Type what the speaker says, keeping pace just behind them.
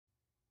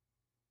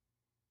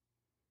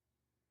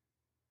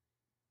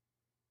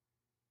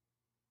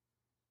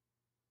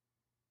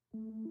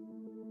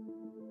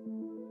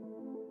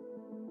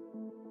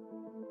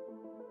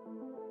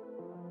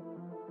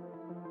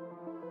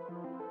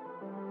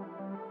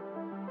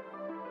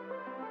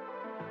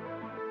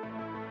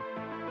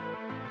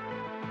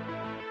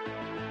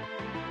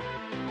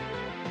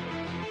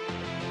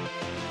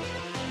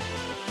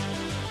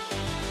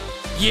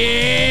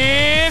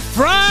Yeah,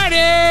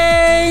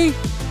 Friday!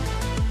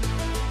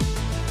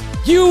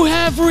 You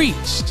have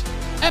reached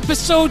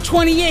episode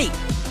 28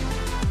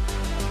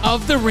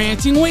 of the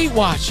Ranting Weight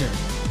Watcher.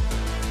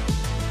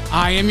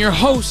 I am your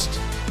host,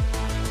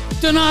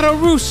 Donato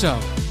Russo.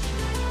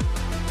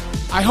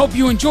 I hope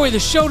you enjoy the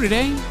show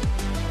today.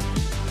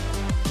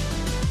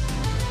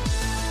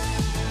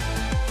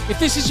 If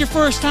this is your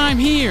first time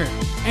here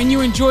and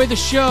you enjoy the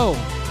show,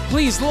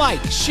 please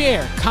like,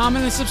 share,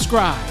 comment, and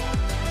subscribe.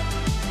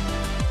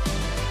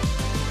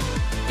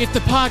 If the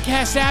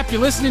podcast app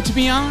you're listening to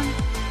me on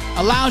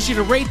allows you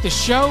to rate the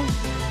show,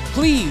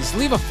 please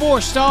leave a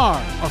 4-star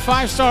or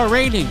 5-star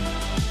rating.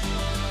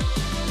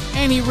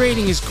 Any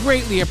rating is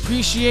greatly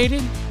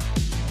appreciated.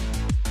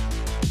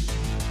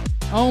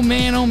 Oh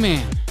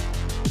man.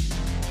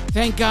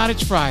 Thank God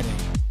it's Friday.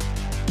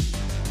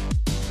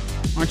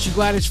 Aren't you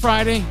glad it's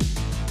Friday?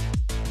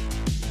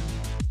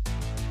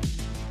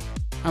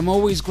 I'm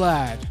always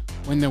glad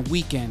when the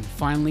weekend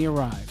finally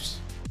arrives.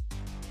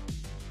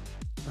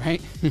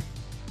 Right?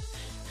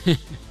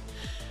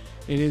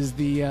 It is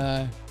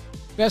the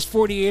best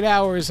 48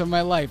 hours of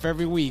my life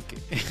every week.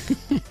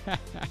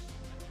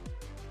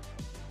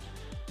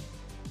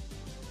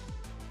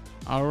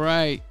 All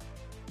right.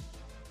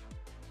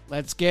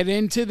 Let's get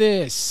into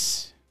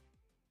this.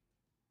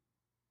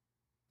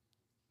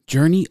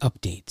 Journey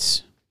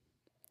updates.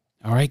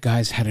 All right,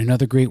 guys. Had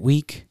another great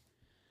week.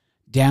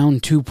 Down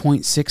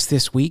 2.6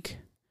 this week.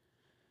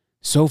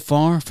 So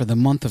far, for the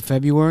month of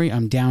February,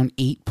 I'm down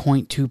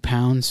 8.2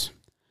 pounds.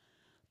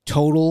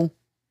 Total,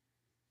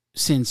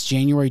 since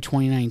January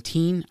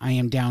 2019, I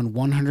am down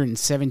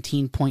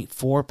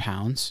 117.4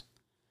 pounds.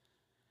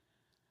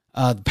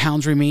 The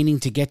pounds remaining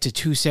to get to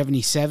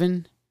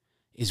 277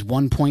 is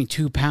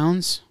 1.2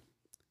 pounds.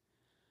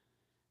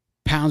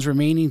 Pounds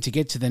remaining to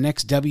get to the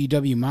next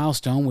WW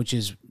milestone, which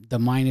is the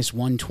minus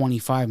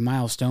 125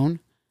 milestone,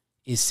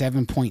 is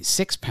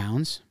 7.6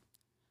 pounds.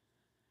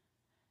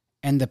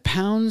 And the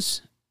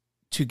pounds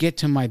to get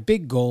to my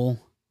big goal,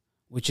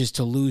 which is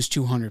to lose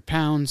 200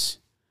 pounds,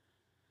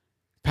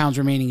 pounds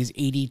remaining is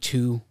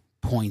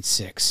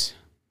 82.6.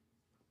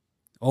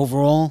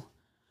 Overall,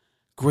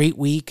 great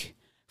week.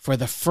 For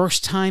the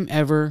first time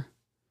ever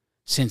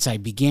since I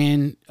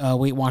began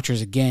Weight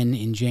Watchers again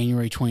in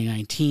January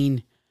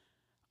 2019,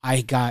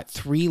 I got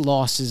 3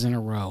 losses in a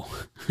row.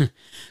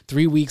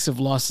 3 weeks of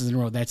losses in a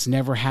row. That's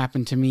never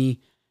happened to me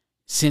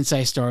since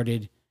I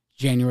started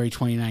January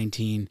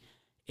 2019.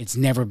 It's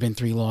never been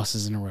 3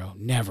 losses in a row.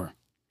 Never.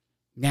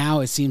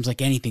 Now it seems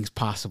like anything's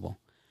possible.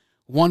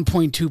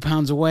 1.2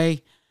 pounds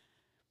away.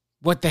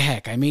 What the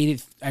heck? I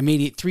made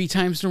it 3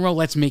 times in a row.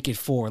 Let's make it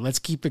 4. Let's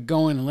keep it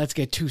going and let's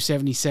get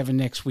 277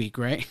 next week,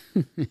 right?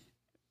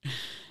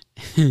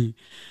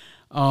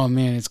 Oh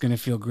man, it's going to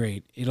feel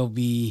great. It'll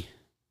be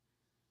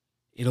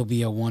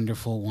a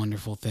wonderful,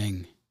 wonderful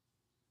thing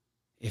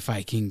if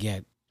I can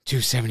get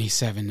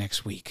 277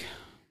 next week.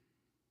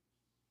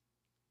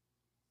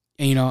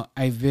 And you know,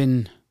 I've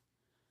been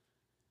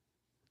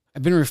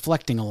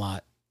reflecting a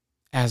lot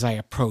as I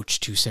approach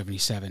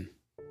 277.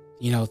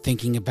 You know,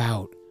 thinking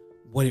about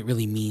what it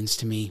really means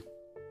to me.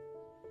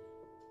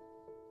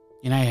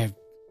 And I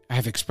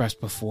have expressed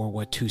before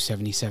what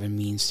 277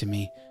 means to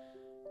me,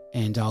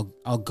 and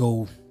I'll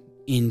go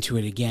into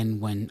it again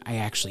when I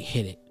actually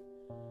hit it.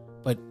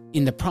 But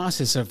in the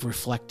process of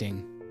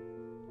reflecting,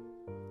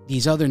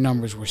 these other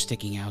numbers were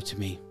sticking out to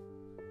me.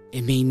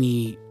 It made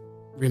me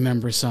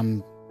remember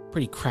some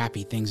pretty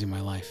crappy things in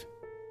my life.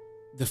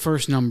 The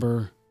first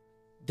number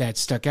that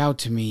stuck out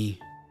to me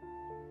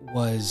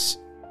was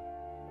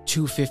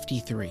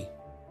 253.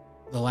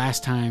 The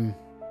last time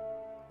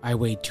I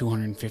weighed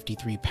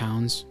 253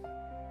 pounds,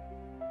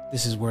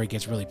 this is where it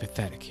gets really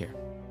pathetic here.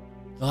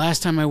 The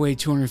last time I weighed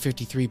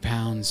 253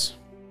 pounds,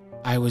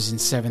 I was in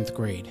 7th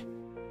grade,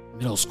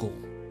 middle school.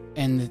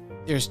 And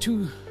there's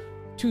two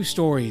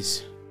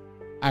stories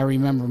I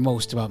remember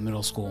most about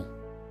middle school.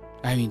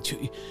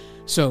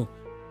 So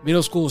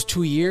middle school is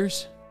 2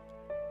 years.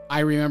 I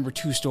remember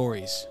 2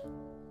 stories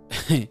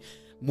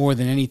more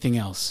than anything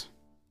else.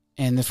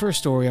 And the first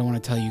story I want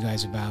to tell you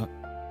guys about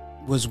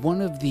was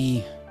one of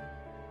the,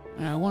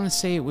 I want to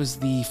say it was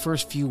the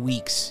first few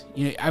weeks.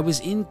 You know, I was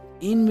in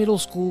middle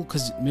school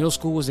because middle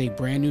school was a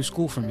brand new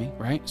school for me,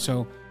 right?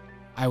 So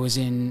I was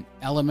in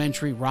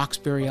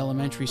Roxbury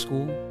Elementary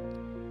School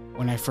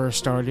when I first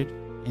started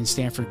in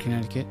Stamford,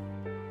 Connecticut.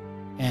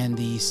 And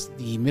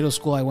the middle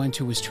school I went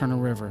to was Turner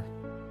River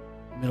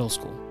Middle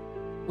School.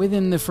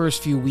 Within the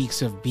first few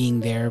weeks of being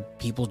there,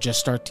 people just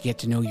start to get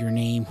to know your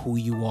name, who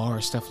you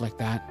are, stuff like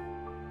that.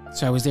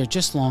 So I was there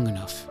just long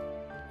enough.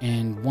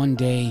 And one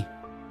day,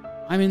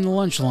 I'm in the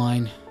lunch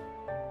line,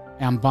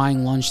 and I'm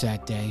buying lunch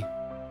that day,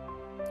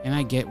 and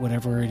I get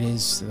whatever it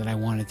is that I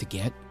wanted to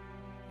get,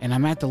 And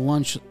I'm at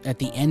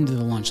the end of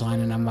the lunch line,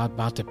 and I'm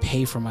about to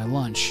pay for my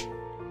lunch.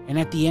 And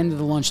at the end of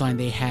the lunch line,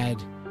 they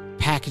had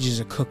packages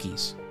of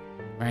cookies,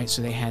 right?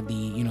 So they had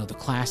the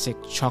classic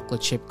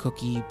chocolate chip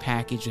cookie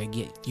package.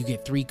 You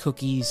get 3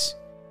 cookies.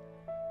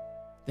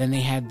 Then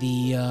they had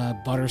the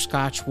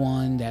butterscotch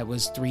one that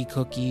was 3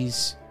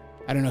 cookies.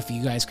 I don't know if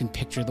you guys can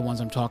picture the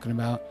ones I'm talking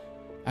about.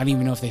 I don't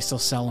even know if they still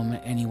sell them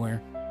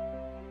anywhere.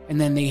 And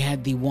then they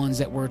had the ones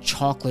that were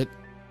chocolate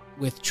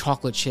with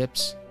chocolate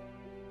chips.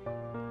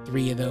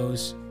 3 of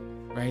those,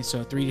 right?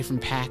 So 3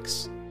 different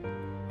packs.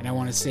 And I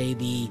want to say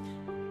the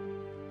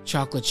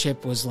chocolate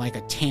chip was like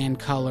a tan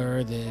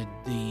color.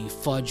 The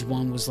fudge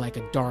one was like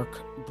a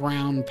dark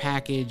brown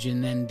package.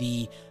 And then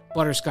the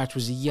butterscotch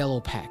was a yellow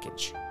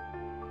package.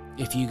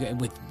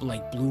 With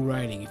like blue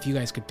writing, if you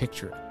guys could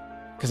picture it.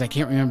 Because I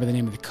can't remember the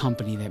name of the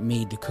company that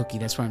made the cookie.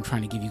 That's why I'm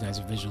trying to give you guys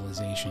a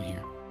visualization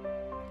here.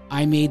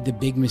 I made the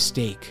big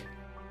mistake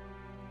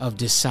of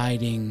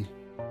deciding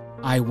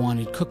I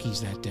wanted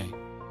cookies that day.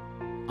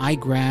 I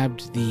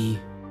grabbed the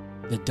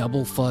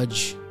double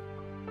fudge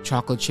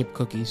chocolate chip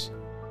cookies,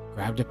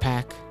 grabbed a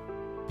pack,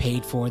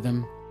 paid for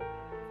them,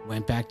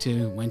 went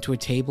to a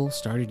table,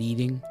 started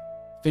eating,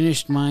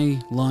 finished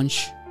my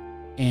lunch,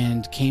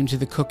 and came to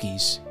the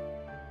cookies.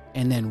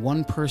 And then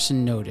one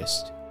person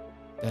noticed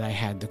that I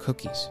had the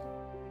cookies.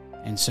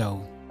 And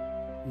so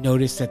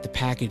noticed that the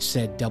package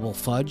said double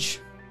fudge,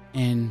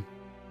 and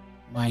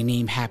my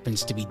name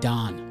happens to be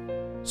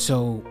Don.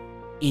 So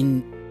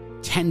in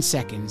 10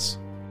 seconds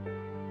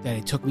that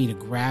it took me to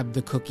grab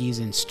the cookies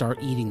and start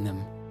eating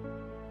them,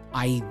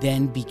 I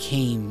then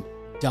became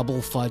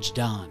Double Fudge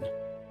Don.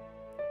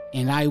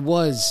 And I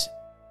was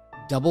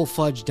Double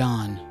Fudge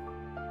Don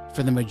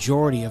for the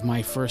majority of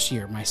my first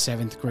year, my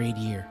 7th grade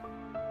year.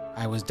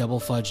 I was Double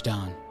Fudge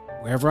Don.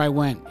 Wherever I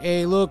went,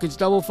 hey, look, it's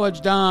Double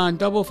Fudge Don,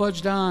 Double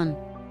Fudge Don.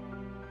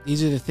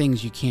 These are the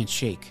things you can't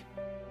shake.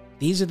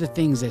 These are the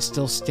things that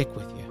still stick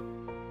with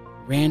you.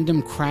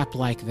 Random crap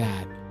like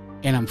that.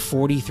 And I'm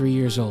 43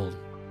 years old.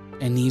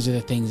 And these are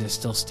the things that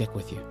still stick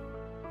with you.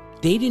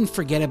 They didn't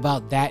forget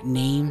about that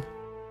name,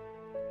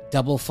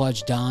 Double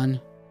Fudge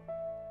Don,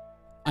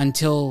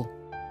 until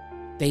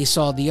they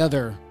saw the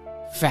other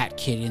fat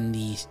kid in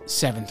the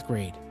 7th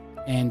grade.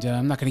 And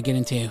I'm not going to get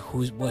into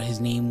what his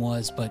name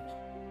was, but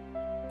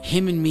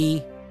him and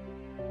me,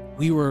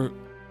 we were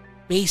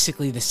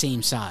basically the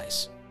same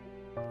size.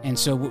 And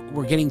so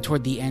we're getting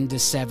toward the end of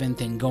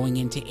 7th and going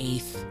into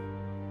 8th.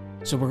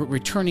 So we're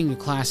returning to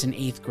class in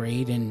 8th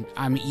grade, and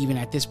I'm even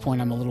at this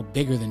point, I'm a little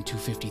bigger than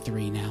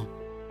 253 now.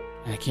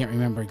 And I can't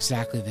remember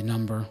exactly the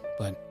number,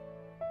 but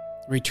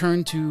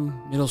returned to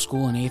middle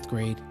school in 8th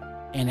grade,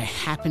 and I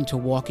happened to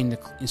walk into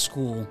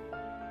school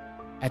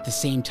at the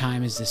same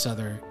time as this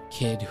other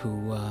kid who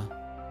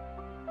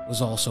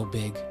was also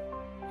big.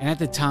 And at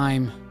the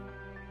time,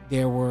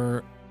 there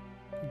were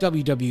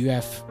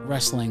WWF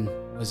wrestling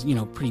was,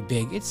 pretty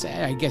big.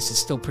 I guess it's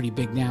still pretty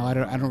big now. I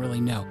don't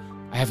really know.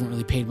 I haven't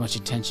really paid much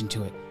attention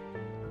to it.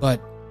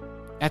 But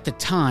at the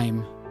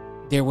time,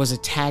 there was a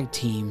tag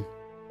team,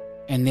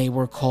 and they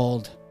were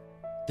called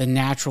the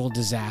Natural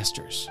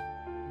Disasters.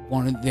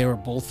 They were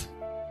both,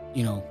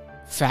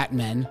 fat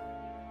men,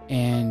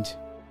 and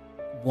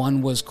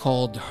one was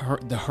called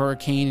the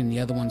Hurricane, and the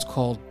other one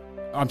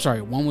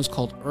was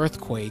called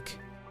Earthquake,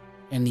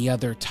 and the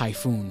other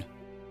Typhoon.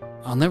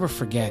 I'll never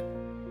forget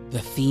the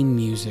theme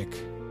music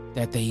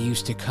that they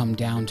used to come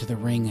down to the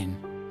ring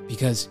in,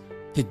 because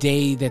the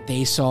day that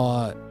they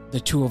saw the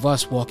two of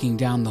us walking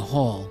down the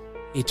hall,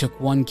 it took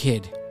one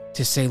kid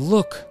to say,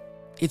 "Look,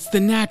 it's the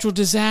Natural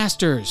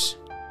Disasters."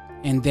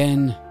 And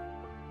then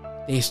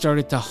they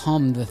started to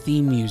hum the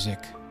theme music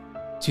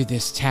to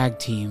this tag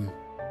team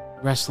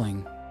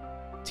wrestling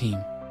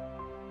team.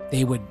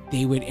 They would,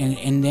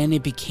 and then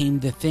it became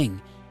the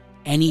thing.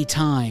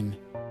 Anytime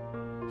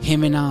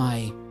him and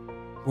I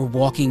were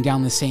walking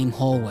down the same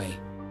hallway,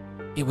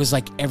 it was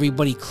like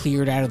everybody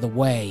cleared out of the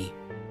way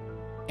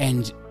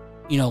and,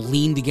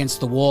 leaned against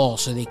the wall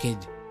so they could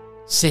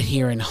sit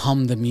here and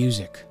hum the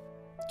music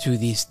to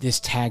this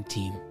tag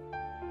team.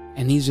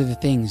 And these are the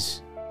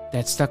things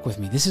that stuck with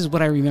me. This is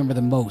what I remember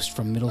the most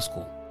from middle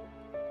school.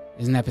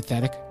 Isn't that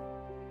pathetic?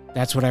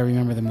 That's what I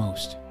remember the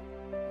most.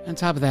 On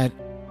top of that,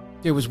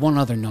 there was one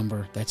other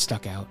number that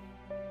stuck out.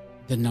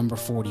 The number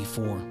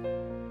 44.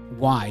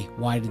 Why?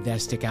 Why did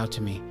that stick out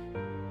to me?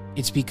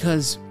 It's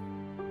because,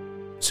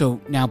 so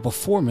now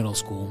before middle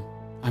school,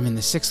 I'm in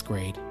the 6th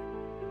grade,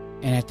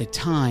 and at the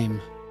time,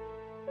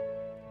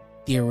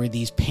 there were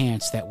these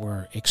pants that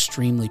were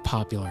extremely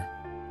popular.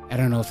 I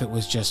don't know if it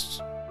was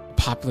just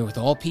popular with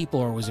all people,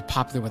 or was it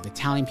popular with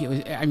Italian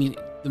people? I mean,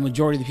 the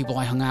majority of the people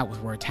I hung out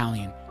with were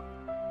Italian.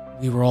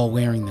 We were all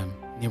wearing them.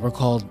 They were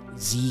called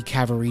Z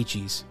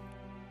Cavariccis.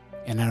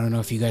 And I don't know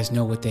if you guys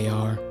know what they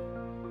are,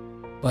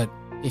 but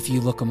if you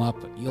look them up,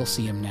 you'll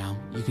see them now.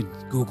 You could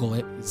Google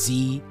it.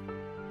 Z,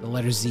 the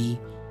letter Z,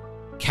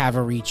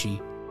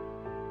 Cavaricci.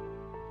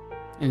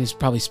 And it's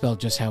probably spelled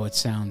just how it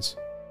sounds.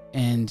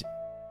 And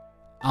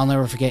I'll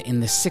never forget,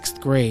 in the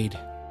 6th grade,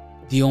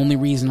 The only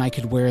reason I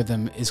could wear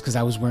them is because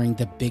I was wearing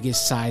the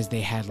biggest size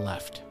they had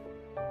left.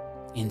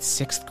 In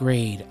 6th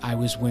grade, I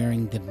was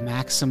wearing the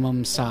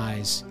maximum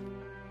size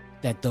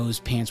that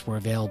those pants were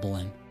available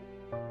in.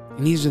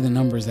 And these are the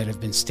numbers that have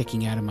been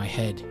sticking out of my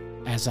head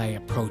as I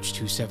approach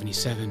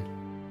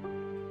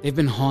 277. They've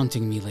been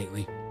haunting me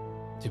lately,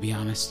 to be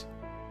honest.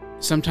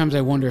 Sometimes I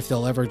wonder if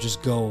they'll ever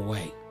just go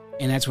away.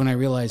 And that's when I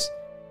realize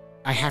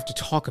I have to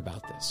talk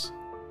about this.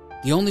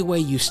 The only way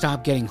you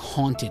stop getting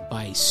haunted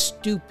by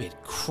stupid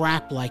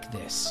crap like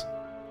this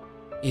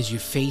is you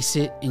face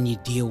it and you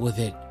deal with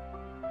it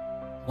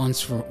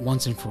once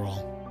and for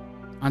all.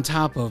 On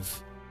top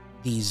of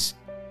these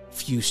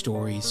few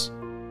stories,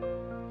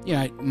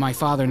 my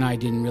father and I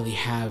didn't really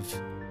have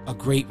a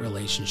great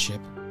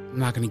relationship. I'm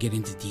not going to get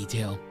into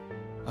detail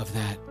of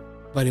that,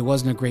 but it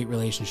wasn't a great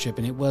relationship,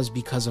 and it was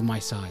because of my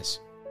size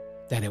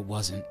that it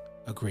wasn't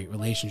a great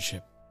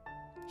relationship.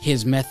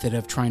 His method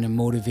of trying to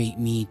motivate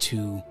me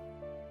to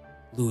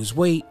lose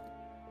weight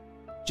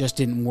just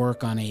didn't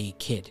work on a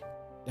kid.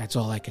 That's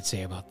all I could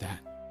say about that.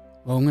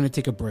 Well, I'm going to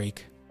take a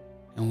break,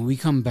 and when we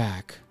come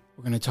back,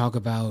 we're going to talk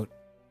about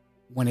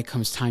when it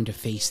comes time to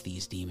face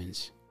these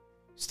demons.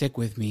 Stick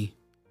with me.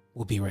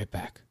 We'll be right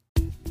back.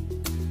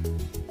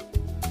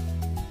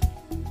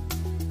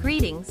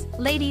 Greetings,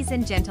 ladies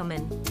and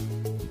gentlemen.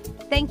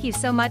 Thank you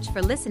so much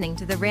for listening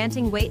to the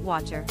Ranting Weight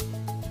Watcher.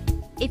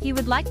 If you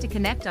would like to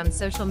connect on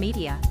social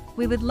media,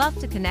 we would love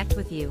to connect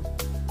with you.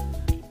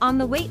 On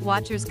the Weight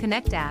Watchers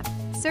Connect app,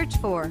 search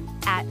for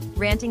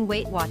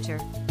 @RantingWeightWatcher.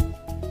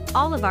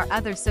 All of our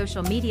other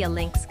social media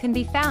links can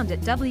be found at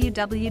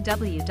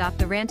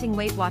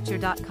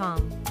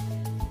www.therantingweightwatcher.com.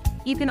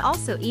 You can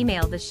also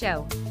email the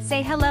show,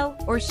 say hello,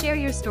 or share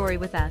your story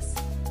with us.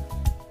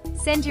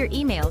 Send your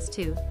emails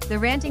to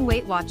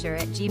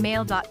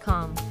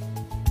therantingweightwatcher@gmail.com.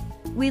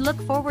 We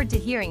look forward to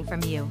hearing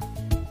from you.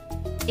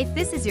 If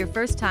this is your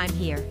first time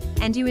here,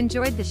 and you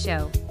enjoyed the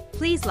show,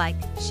 please like,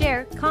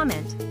 share,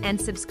 comment,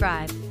 and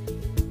subscribe.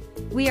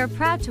 We are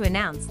proud to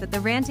announce that the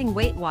Ranting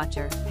Weight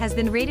Watcher has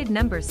been rated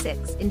number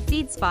 6 in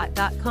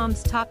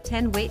Feedspot.com's Top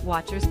 10 Weight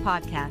Watchers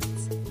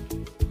podcasts.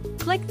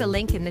 Click the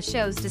link in the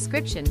show's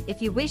description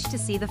if you wish to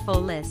see the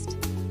full list.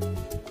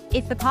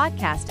 If the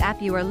podcast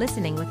app you are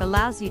listening with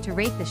allows you to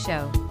rate the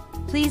show,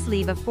 please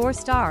leave a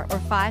 4-star or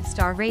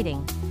 5-star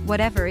rating,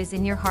 whatever is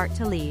in your heart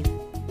to leave.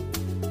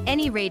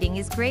 Any rating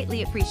is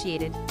greatly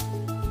appreciated.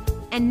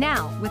 And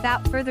now,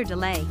 without further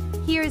delay,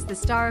 here is the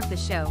star of the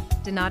show,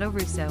 Donato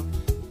Russo.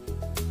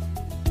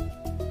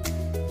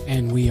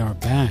 And we are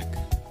back.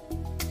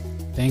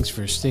 Thanks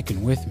for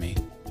sticking with me.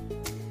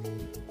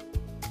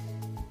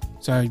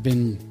 So I've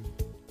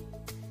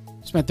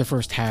spent the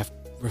first half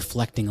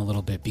reflecting a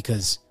little bit,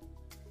 because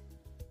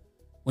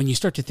when you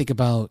start to think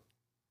about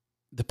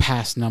the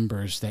past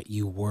numbers that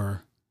you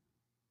were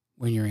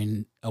when you're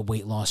in a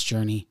weight loss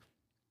journey,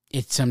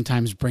 it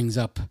sometimes brings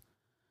up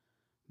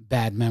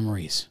bad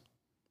memories,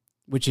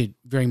 which it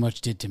very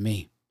much did to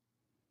me.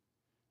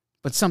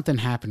 But something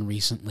happened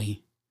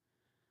recently,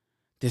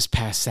 this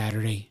past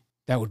Saturday.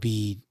 That would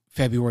be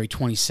February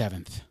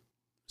 27th.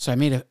 So I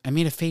made a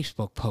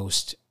Facebook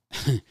post.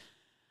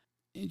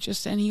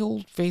 Just any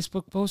old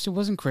Facebook post. It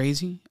wasn't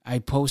crazy. I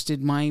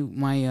posted my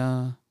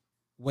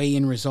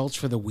weigh-in results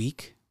for the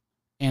week,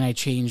 and I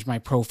changed my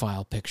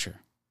profile picture.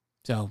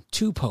 So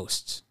 2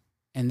 posts.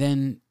 And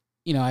then,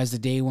 as the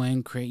day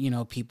went,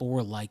 people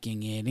were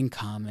liking it and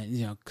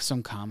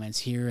some comments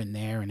here and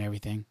there and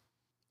everything.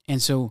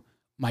 And so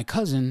my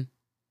cousin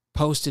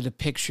posted a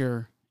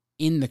picture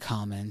in the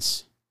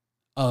comments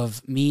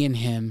of me and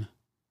him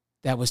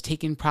that was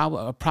taken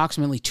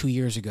approximately 2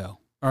 years ago.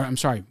 Or I'm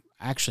sorry.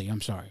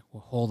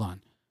 Well, hold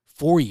on.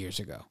 4 years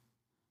ago.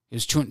 It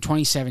was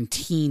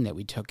 2017 that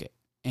we took it.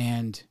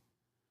 And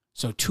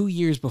so 2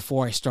 years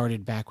before I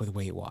started back with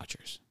Weight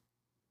Watchers.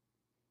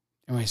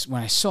 And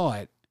when I saw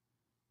it,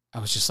 I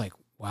was just like,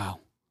 wow,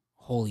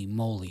 holy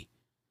moly.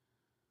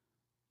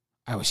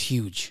 I was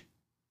huge.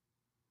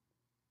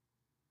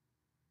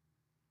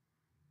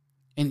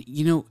 And,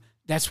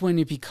 that's when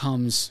it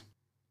becomes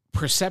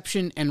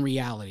perception and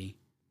reality.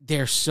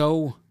 They're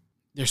so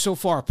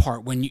far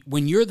apart.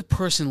 When you're the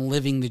person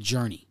living the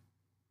journey,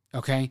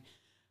 okay,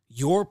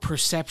 your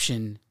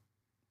perception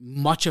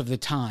much of the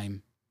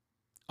time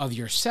of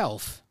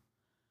yourself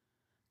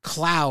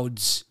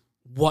clouds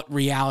what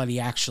reality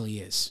actually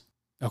is,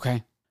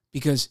 okay?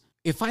 Because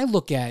if I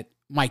look at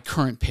my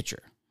current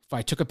picture, if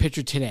I took a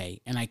picture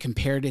today and I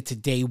compared it to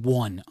day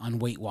 1 on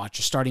Weight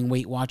Watchers, starting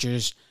Weight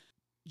Watchers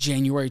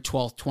January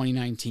 12th,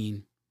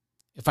 2019,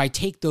 if I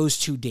take those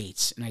 2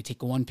 dates and I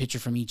take one picture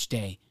from each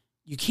day,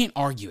 you can't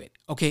argue it,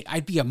 okay?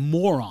 I'd be a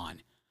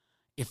moron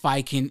if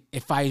I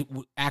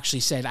actually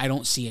said I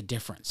don't see a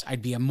difference.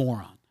 I'd be a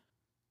moron.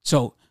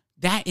 So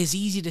that is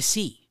easy to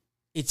see.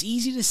 It's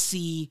easy to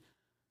see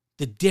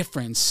the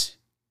difference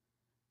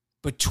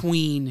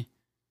between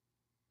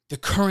the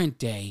current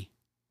day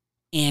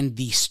and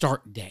the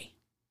start day.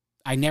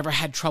 I never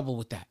had trouble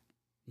with that.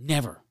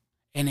 Never.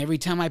 And every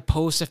time I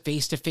post a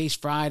face-to-face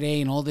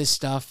Friday and all this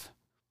stuff,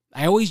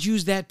 I always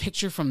use that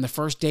picture from the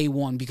first day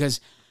 1, because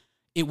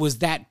it was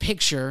that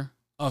picture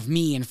of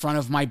me in front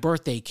of my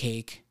birthday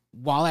cake.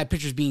 While that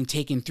picture's being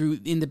taken through,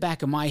 in the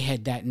back of my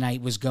head that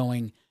night was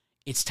going,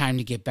 it's time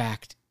to get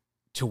back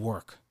to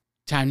work.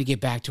 Time to get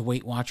back to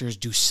Weight Watchers,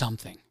 do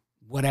something,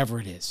 whatever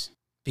it is.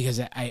 Because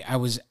I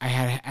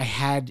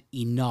had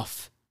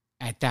enough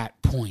at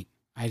that point.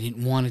 I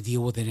didn't want to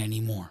deal with it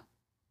anymore.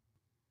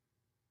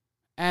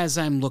 As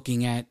I'm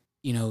looking at,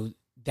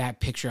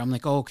 that picture, I'm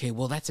like, oh, okay,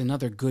 well, that's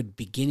another good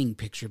beginning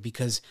picture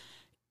because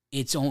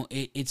it's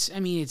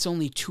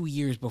only 2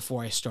 years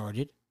before I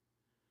started.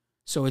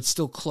 So it's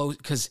still close,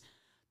 because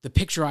the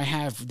picture I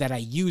have that I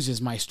use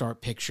as my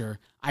start picture,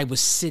 I was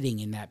sitting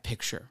in that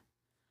picture.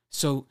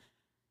 So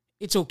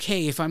it's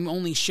okay if I'm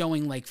only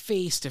showing like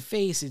face to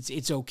face,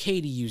 it's okay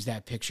to use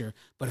that picture.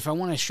 But if I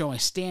want to show a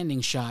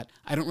standing shot,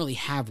 I don't really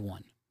have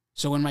one.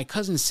 So when my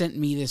cousin sent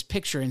me this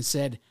picture and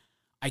said,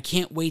 I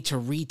can't wait to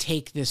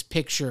retake this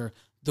picture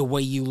the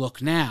way you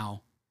look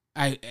now,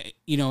 I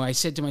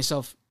said to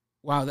myself,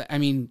 wow,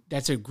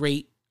 that's a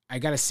great, I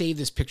got to save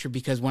this picture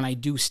because when I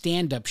do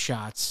stand-up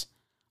shots,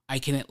 I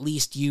can at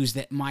least use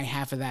my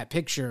half of that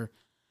picture,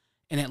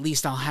 and at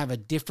least I'll have a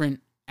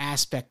different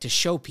aspect to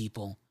show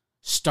people,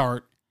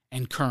 start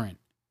and current.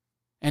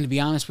 And to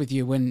be honest with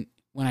you, when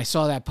I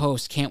saw that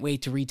post, can't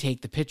wait to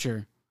retake the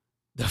picture,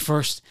 the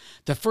first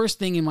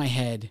thing in my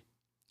head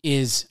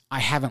is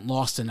I haven't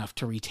lost enough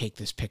to retake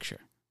this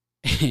picture.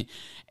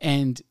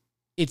 And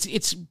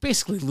it's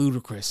basically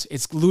ludicrous.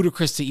 It's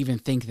ludicrous to even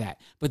think that.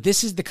 But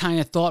this is the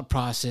kind of thought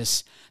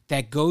process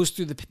that goes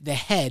through the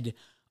head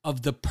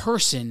of the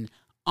person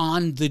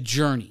on the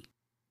journey.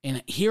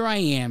 And here I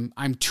am,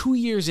 I'm 2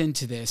 years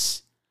into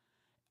this,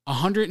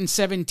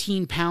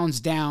 117 pounds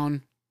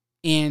down,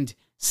 and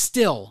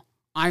still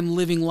I'm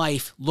living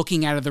life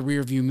looking out of the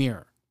rearview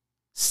mirror.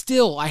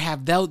 Still, I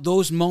have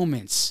those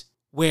moments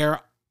where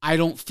I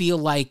don't feel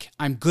like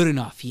I'm good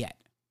enough yet.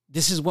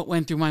 This is what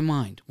went through my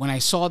mind. When I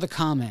saw the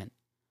comment,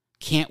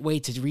 can't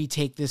wait to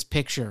retake this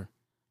picture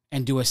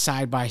and do a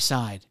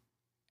side-by-side.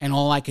 And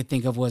all I could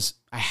think of was,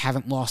 I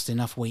haven't lost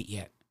enough weight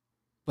yet.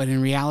 But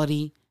in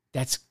reality,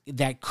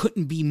 that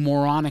couldn't be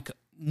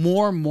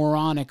more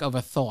moronic of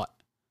a thought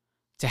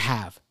to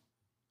have.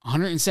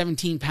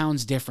 117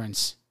 pounds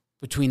difference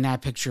between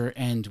that picture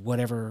and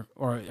whatever,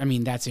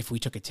 that's if we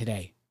took it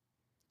today.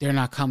 They're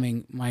not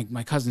coming.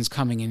 My cousin's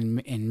coming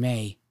in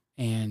May,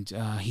 and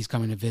he's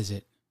coming to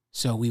visit.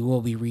 So we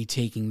will be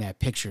retaking that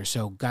picture.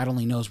 So God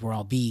only knows where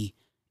I'll be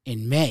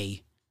in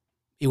May.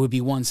 It would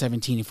be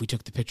 117 if we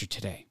took the picture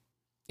today.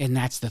 And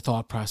that's the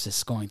thought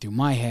process going through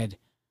my head,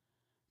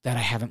 that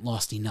I haven't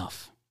lost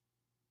enough.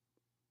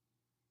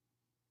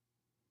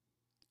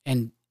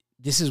 And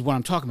this is what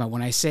I'm talking about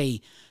when I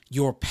say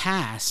your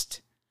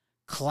past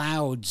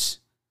clouds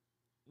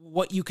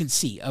what you can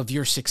see of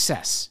your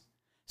success.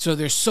 So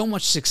there's so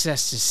much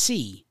success to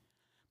see,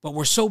 but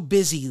we're so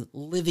busy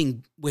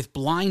living with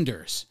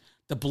blinders,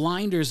 the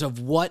blinders of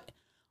what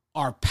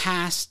our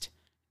past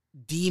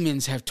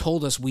demons have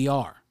told us we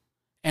are.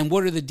 And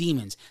what are the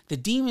demons? The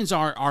demons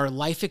are our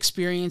life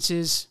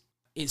experiences.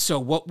 So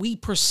what we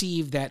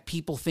perceive that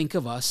people think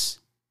of us,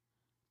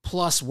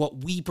 plus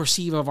what we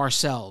perceive of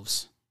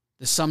ourselves,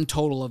 the sum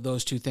total of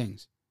those two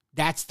things.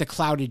 That's the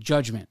clouded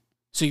judgment.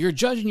 So you're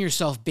judging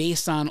yourself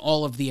based on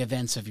all of the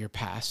events of your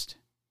past.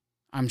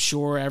 I'm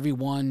sure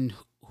everyone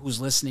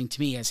who's listening to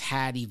me has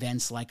had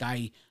events like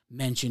I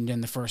mentioned in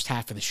the first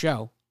half of the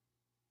show.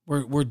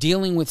 We're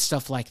dealing with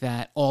stuff like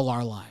that all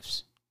our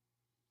lives.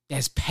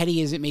 As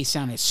petty as it may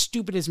sound, as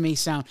stupid as it may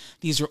sound,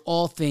 these are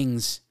all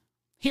things.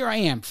 Here I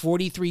am,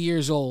 43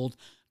 years old,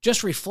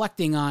 just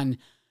reflecting on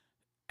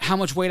how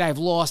much weight I've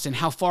lost and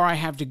how far I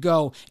have to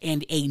go,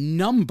 and a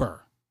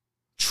number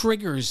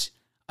triggers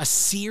a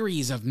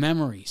series of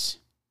memories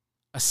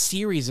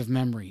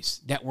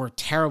that were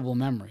terrible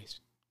memories.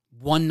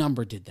 One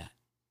number did that.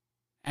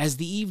 As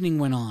the evening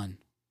went on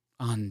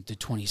the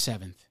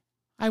 27th,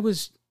 I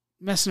was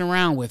messing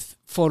around with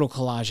photo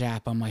collage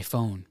app on my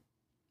phone.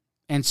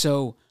 And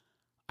so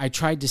I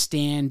tried to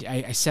stand,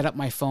 I set up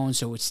my phone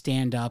so it would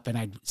stand up, and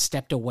I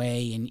stepped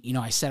away, and,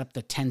 I set up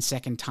the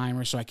 10-second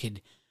timer so I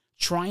could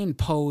try and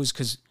pose,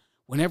 because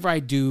whenever I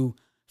do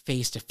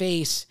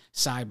face-to-face,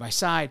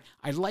 side-by-side,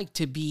 I'd like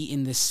to be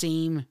in the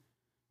same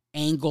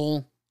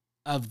angle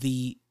of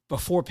the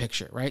before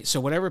picture, right? So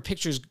whatever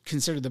picture is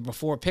considered the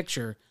before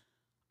picture,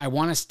 I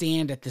want to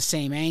stand at the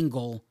same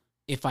angle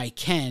if I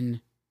can,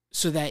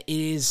 so that it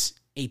is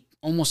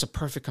almost a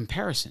perfect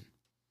comparison.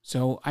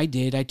 So I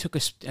did. I took a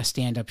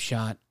stand-up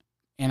shot,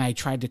 and I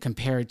tried to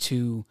compare it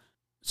to,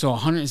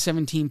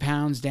 117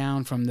 pounds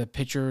down from the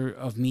picture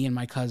of me and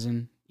my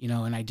cousin,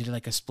 and I did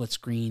like a split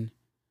screen.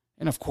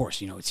 And of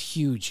course, it's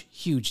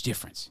huge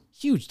difference.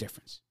 Huge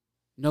difference.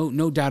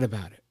 No doubt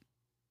about it.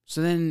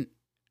 So then,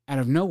 out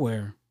of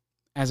nowhere,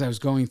 as I was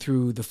going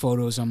through the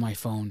photos on my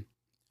phone,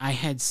 I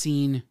had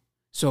seen,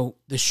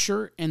 the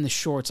shirt and the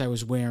shorts I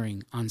was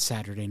wearing on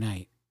Saturday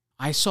night.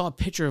 I saw a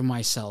picture of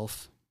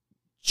myself,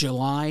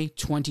 July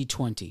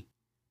 2020,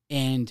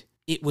 and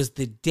it was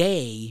the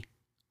day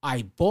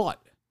I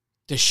bought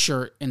the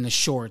shirt and the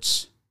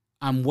shorts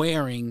I'm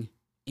wearing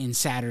in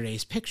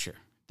Saturday's picture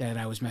that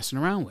I was messing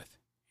around with.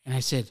 And I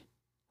said,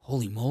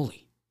 holy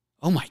moly.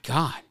 Oh my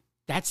God.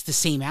 That's the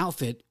same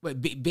outfit.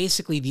 But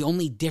basically the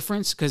only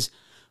difference, because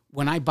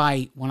when I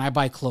buy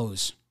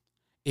clothes,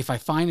 if I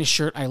find a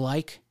shirt I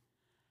like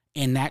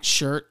and that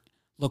shirt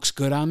looks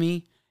good on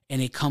me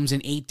and it comes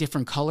in 8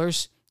 different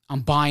colors,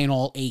 I'm buying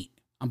all 8.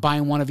 I'm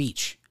buying one of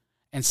each.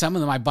 And some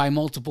of them I buy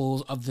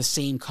multiples of the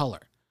same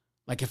color.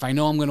 Like if I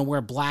know I'm going to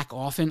wear black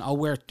often,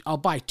 I'll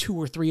buy 2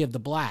 or 3 of the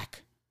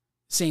black.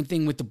 Same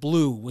thing with the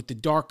blue, with the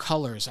dark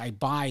colors. I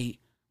buy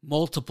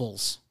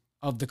multiples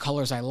of the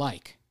colors I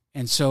like.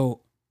 And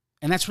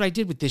that's what I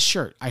did with this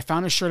shirt. I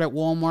found a shirt at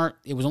Walmart.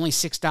 It was only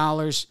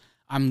 $6.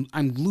 I'm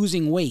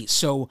losing weight,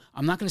 so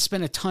I'm not going to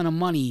spend a ton of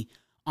money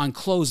on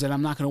clothes that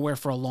I'm not going to wear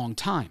for a long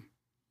time.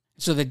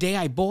 So the day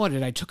I bought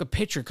it, I took a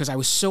picture because I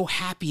was so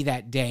happy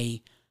that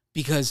day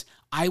because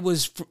I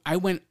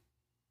went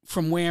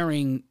from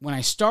wearing, when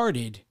I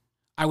started,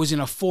 I was in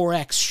a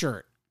 4X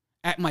shirt.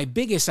 At my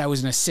biggest, I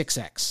was in a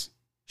 6X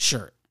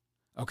shirt,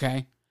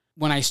 okay?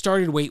 When I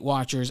started Weight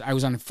Watchers, I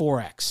was on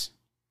 4X.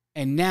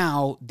 And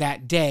now,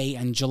 that day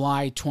in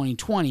July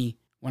 2020,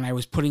 when I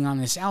was putting on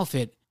this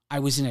outfit, I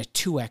was in a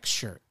 2X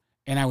shirt.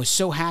 And I was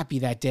so happy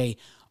that day.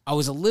 I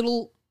was a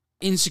little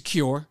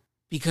insecure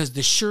because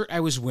the shirt I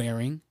was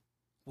wearing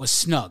was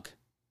snug.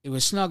 It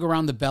was snug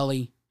around the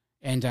belly,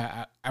 and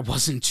I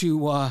wasn't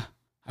too...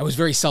 I was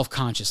very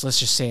self-conscious. Let's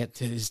just say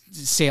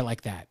it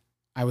like that.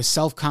 I was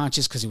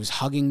self-conscious because it was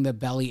hugging the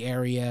belly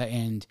area,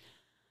 and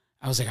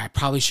I was like, I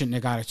probably shouldn't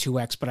have got a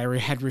 2X, but I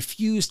had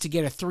refused to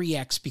get a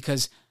 3X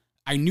because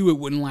I knew it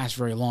wouldn't last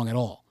very long at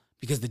all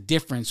because the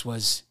difference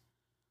was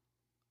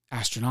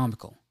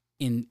astronomical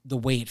in the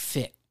way it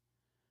fit.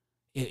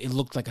 It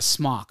looked like a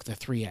smock, the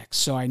 3X.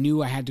 So I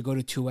knew I had to go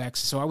to 2X.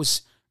 So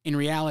in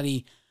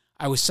reality,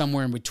 I was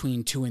somewhere in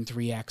between 2 and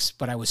 3X,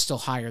 but I was still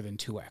higher than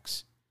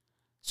 2X.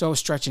 So I was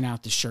stretching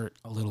out the shirt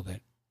a little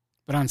bit.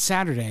 But on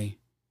Saturday,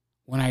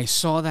 when I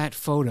saw that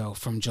photo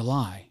from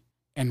July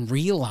and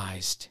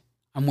realized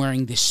I'm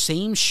wearing the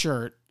same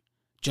shirt,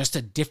 just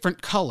a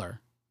different color,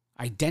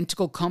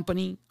 identical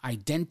company,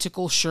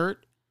 identical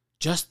shirt,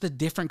 just the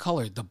different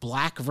color, the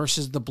black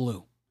versus the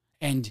blue.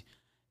 And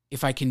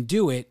if I can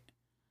do it,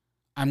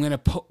 I'm going to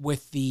put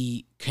with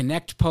the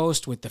Connect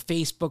post, with the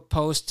Facebook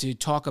post to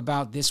talk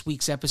about this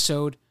week's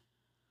episode,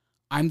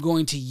 I'm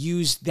going to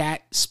use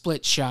that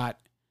split shot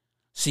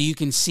so you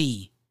can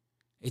see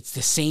it's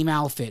the same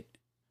outfit.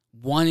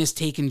 One is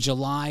taken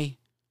July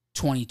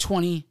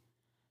 2020,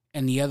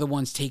 and the other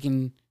one's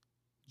taken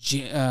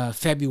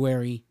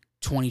February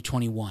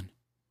 2021.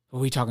 What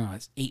are we talking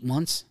about? 8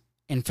 months?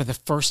 And for the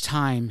first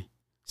time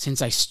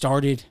since I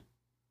started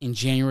in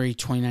January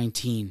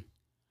 2019,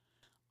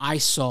 I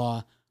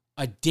saw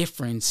a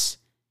difference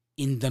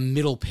in the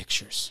middle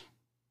pictures.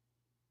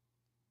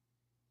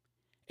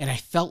 And I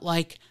felt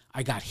like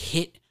I got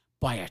hit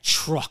by a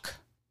truck.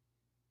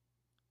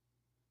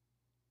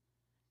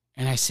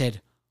 And I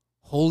said,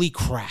 holy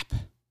crap.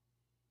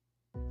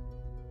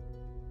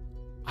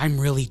 I'm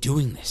really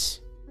doing this.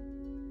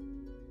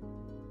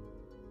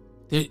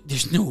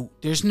 There's no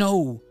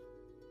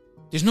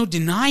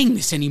denying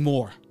this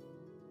anymore.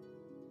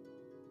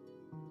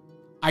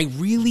 I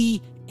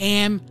really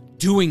am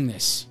doing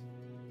this.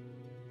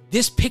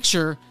 This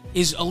picture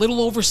is a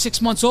little over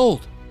 6 months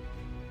old.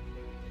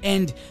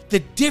 And the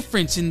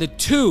difference in the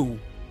two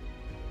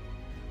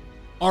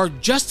are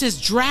just as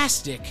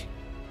drastic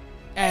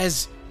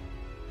as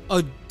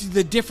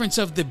the difference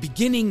of the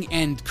beginning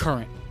and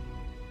current.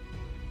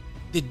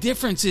 The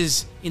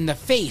differences in the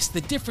face,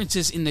 the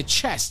differences in the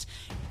chest.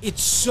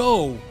 It's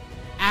so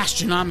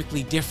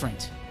astronomically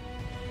different.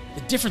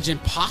 The difference in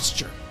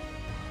posture.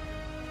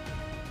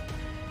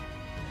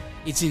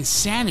 It's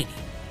insanity.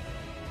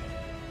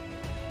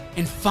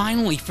 And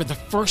finally, for the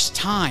first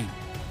time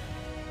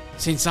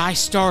since I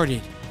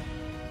started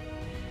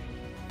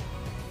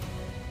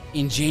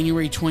in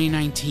January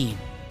 2019,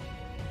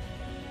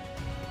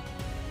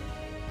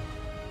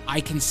 I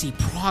can see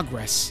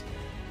progress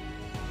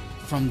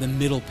from the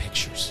middle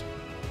pictures.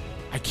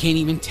 I can't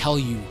even tell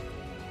you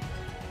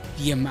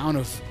the amount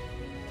of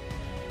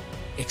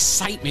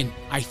excitement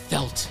I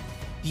felt.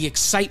 The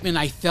excitement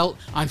I felt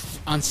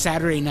on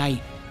Saturday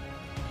night.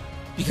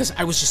 Because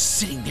I was just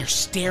sitting there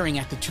staring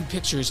at the two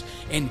pictures,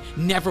 and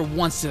never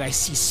once did I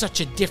see such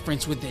a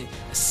difference with a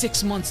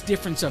 6 months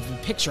difference of the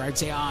picture. I'd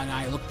say, no,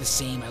 I look the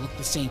same.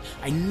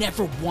 I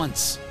never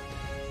once,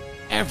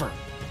 ever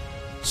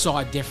saw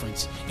a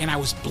difference. And I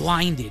was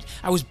blinded.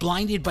 I was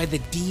blinded by the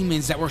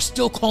demons that were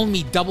still calling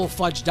me Double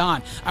Fudge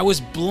Don. I was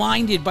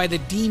blinded by the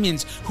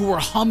demons who were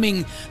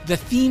humming the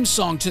theme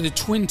song to the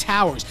Twin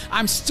Towers.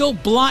 I'm still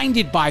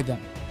blinded by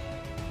them.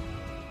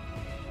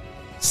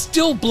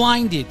 Still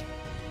blinded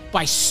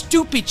by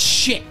stupid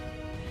shit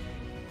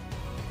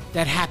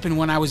that happened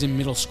when I was in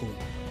middle school.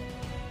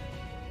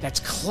 That's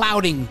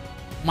clouding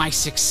my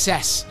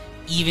success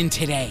even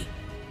today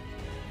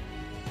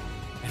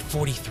at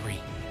 43.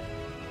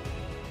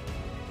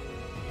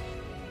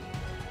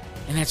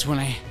 And that's when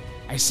I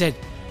said,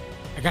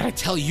 I gotta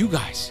tell you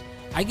guys,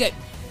 I get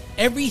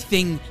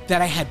Everything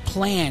that I had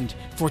planned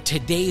for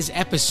today's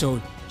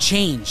episode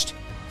changed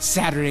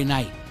Saturday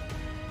night.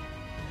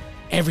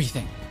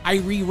 Everything. I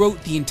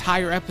rewrote the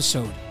entire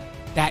episode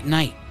that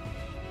night.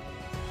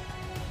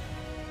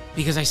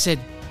 Because I said,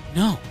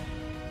 no,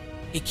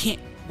 it can't.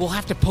 We'll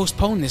have to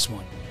postpone this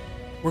one.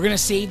 We're going to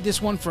save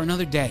this one for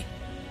another day.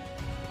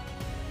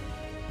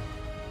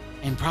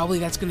 And probably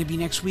that's going to be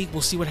next week.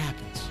 We'll see what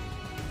happens.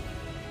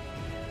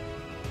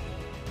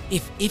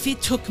 If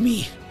it took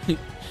me,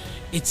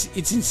 it's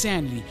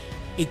insanity.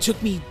 It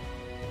took me,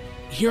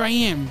 here I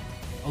am,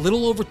 a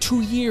little over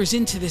 2 years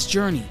into this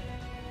journey.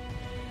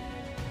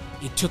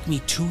 It took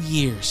me 2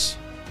 years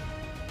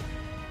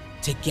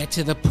to get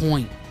to the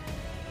point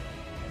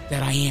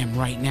that I am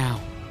right now,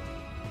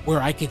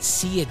 where I could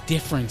see a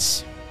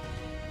difference.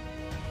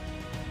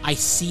 I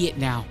see it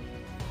now.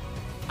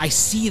 I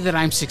see that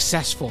I'm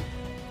successful.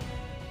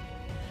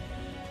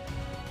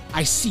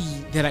 I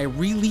see that I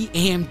really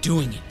am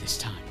doing it this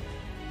time.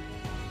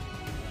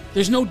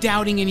 There's no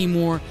doubting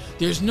anymore.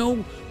 There's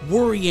no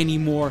worry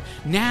anymore.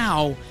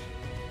 Now,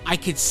 I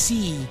could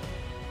see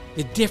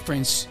the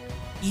difference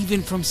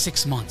even from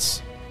 6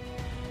 months.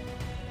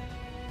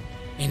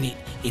 And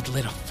it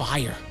lit a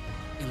fire.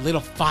 It lit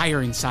a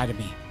fire inside of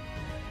me.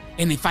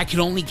 And if I could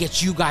only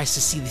get you guys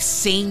to see the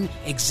same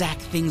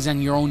exact things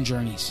on your own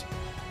journeys.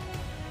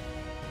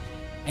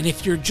 And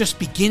if you're just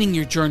beginning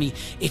your journey,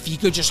 if you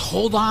could just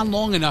hold on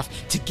long enough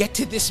to get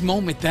to this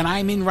moment that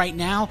I'm in right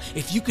now,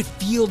 if you could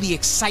feel the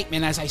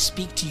excitement as I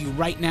speak to you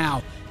right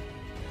now,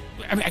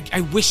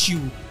 I wish you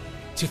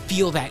to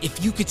feel that.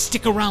 If you could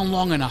stick around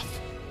long enough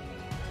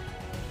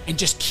and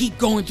just keep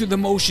going through the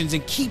motions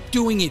and keep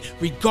doing it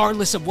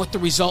regardless of what the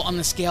result on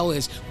the scale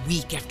is,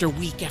 week after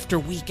week after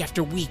week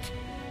after week.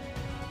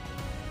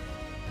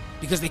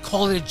 Because they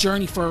call it a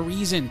journey for a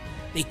reason.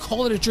 They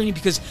call it a journey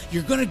because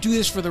you're going to do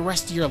this for the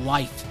rest of your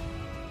life.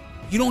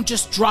 You don't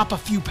just drop a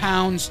few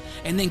pounds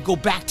and then go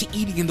back to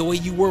eating in the way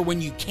you were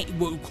when you came,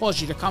 what caused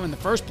you to come in the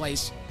first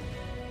place.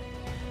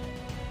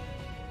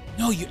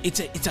 No, it's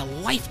a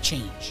life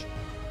change.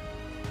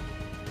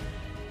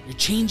 You're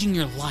changing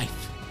your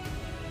life.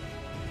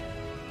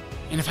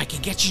 And if I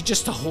can get you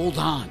just to hold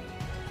on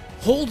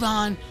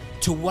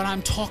to what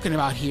I'm talking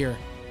about here,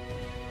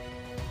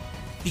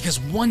 because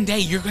one day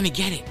you're going to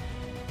get it.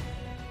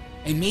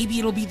 And maybe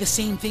it'll be the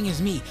same thing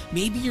as me.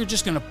 Maybe you're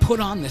just going to put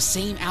on the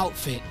same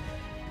outfit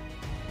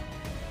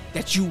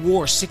that you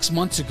wore 6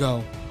 months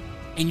ago,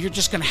 and you're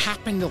just going to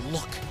happen to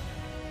look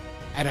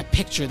at a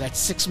picture that's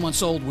 6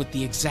 months old with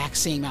the exact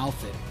same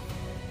outfit.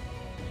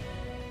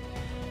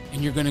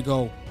 And you're going to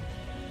go,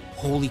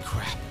 holy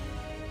crap.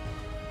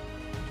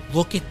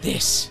 Look at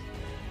this.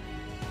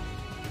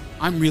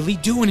 I'm really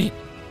doing it.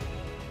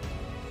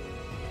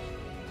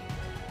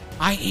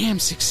 I am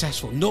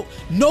successful. No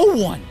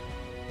one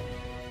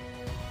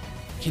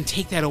can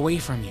take that away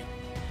from you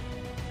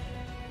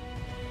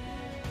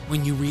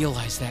when you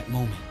realize that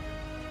moment.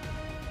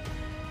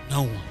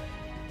 No one.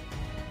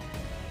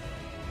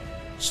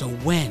 So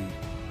when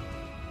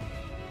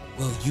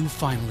will you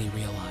finally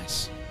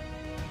realize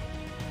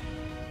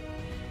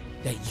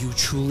that you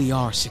truly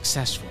are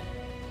successful?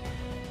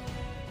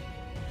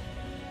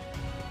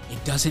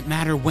 It doesn't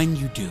matter when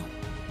you do,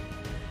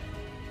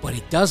 but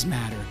it does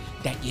matter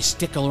that you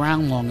stick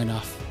around long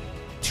enough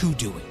to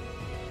do it.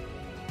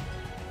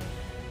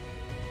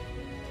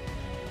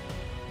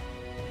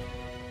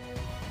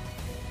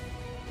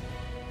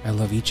 I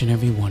love each and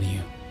every one of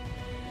you.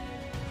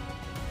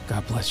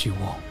 God bless you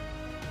all.